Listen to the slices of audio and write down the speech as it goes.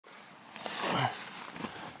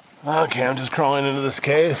Okay, I'm just crawling into this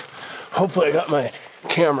cave. Hopefully I got my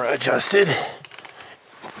camera adjusted.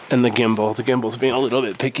 And the gimbal's being a little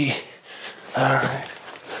bit picky. Alright.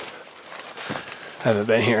 Haven't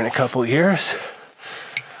been here in a couple years.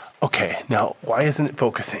 Okay, now why isn't it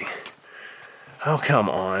focusing? Oh, come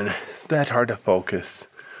on. It's that hard to focus.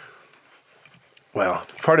 Well,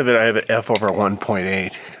 part of it I have an f over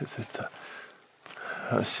 1.8 because it's a...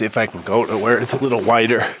 Let's see if I can go to where it's a little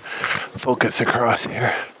wider. Focus across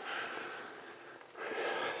here.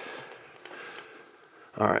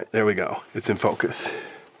 Alright, there we go. It's in focus.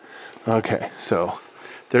 Okay, so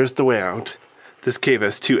there's the way out. This cave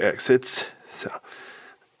has 2 exits. So,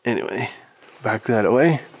 anyway, back that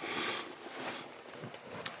away.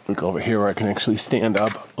 Look over here where I can actually stand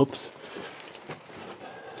up. Oops.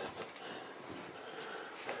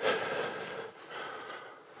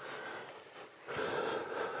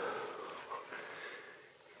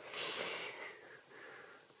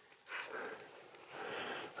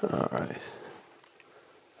 All right.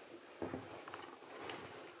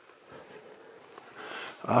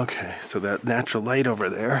 Okay, so that natural light over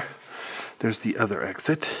there, there's the other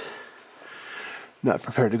exit. Not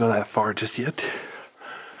prepared to go that far just yet.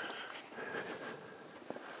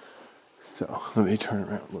 So let me turn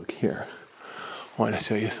around, look here. I want to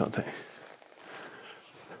show you something.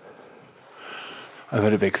 I've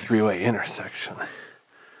had a big 3-way intersection.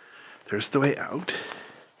 There's the way out.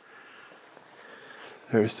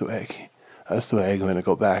 There's the way. That's the way I'm going to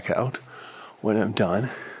go back out when I'm done.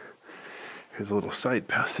 Here's a little side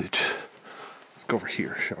passage. Let's go over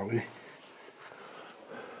here, shall we?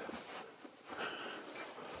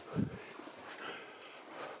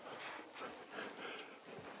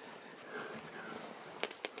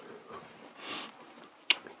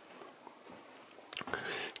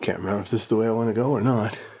 Can't remember if this is the way I want to go or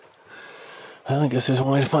not. Well, I guess there's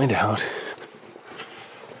one way to find out.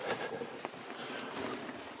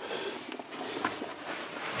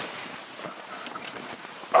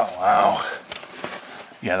 Oh, wow.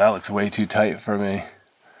 Yeah, that looks way too tight for me.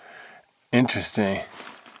 Interesting.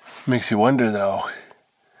 Makes you wonder, though,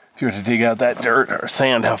 if you were to dig out that dirt or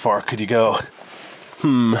sand, how far could you go?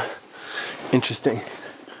 Interesting.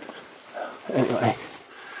 Anyway.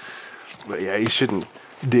 But yeah, you shouldn't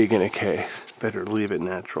dig in a cave. Better leave it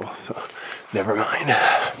natural, so never mind.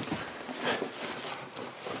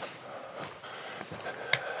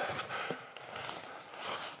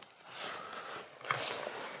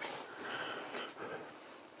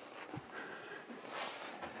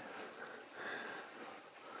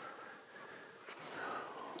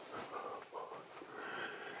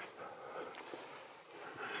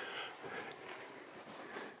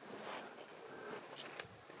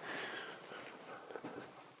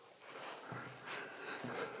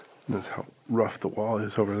 Notice how rough the wall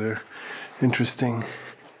is over there. Interesting.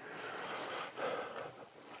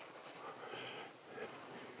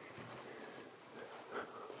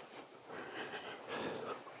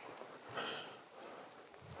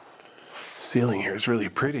 Ceiling here is really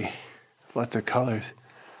pretty. Lots of colors.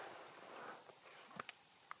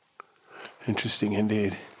 Interesting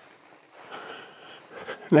indeed.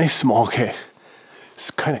 Nice small cave.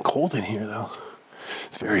 It's kind of cold in here though.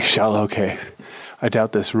 It's a very shallow cave. I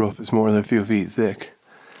doubt this roof is more than a few feet thick,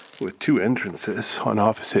 with 2 entrances on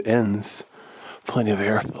opposite ends. Plenty of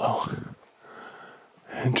airflow.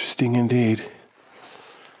 Interesting indeed.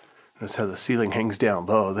 Notice how the ceiling hangs down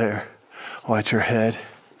low there. Watch your head.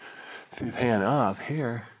 If you pan up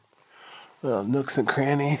here, little nooks and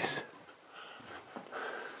crannies.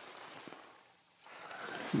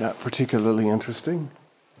 Not particularly interesting.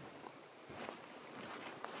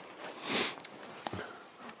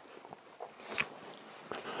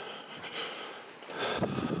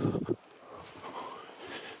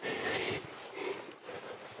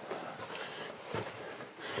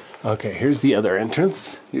 Okay, here's the other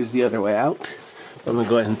entrance. Here's the other way out. I'm gonna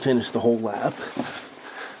go ahead and finish the whole lap.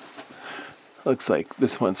 Looks like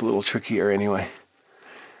this one's a little trickier anyway.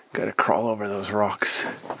 Gotta crawl over those rocks.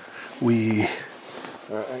 Alright,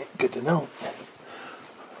 good to know.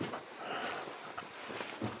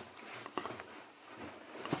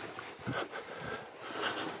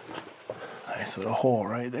 Nice little hole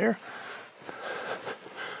right there.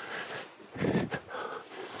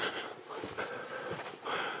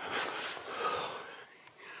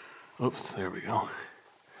 Oops, there we go.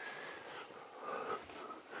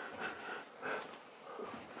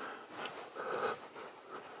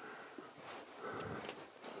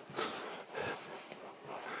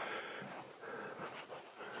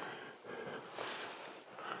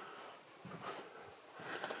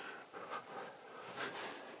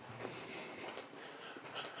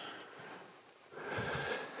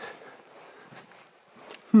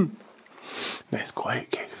 Nice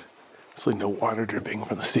quiet cave. It's like no water dripping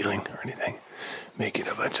from the ceiling or anything, making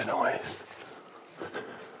a bunch of noise.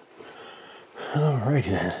 Alrighty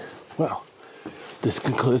then. Well, this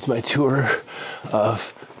concludes my tour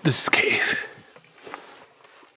of this cave.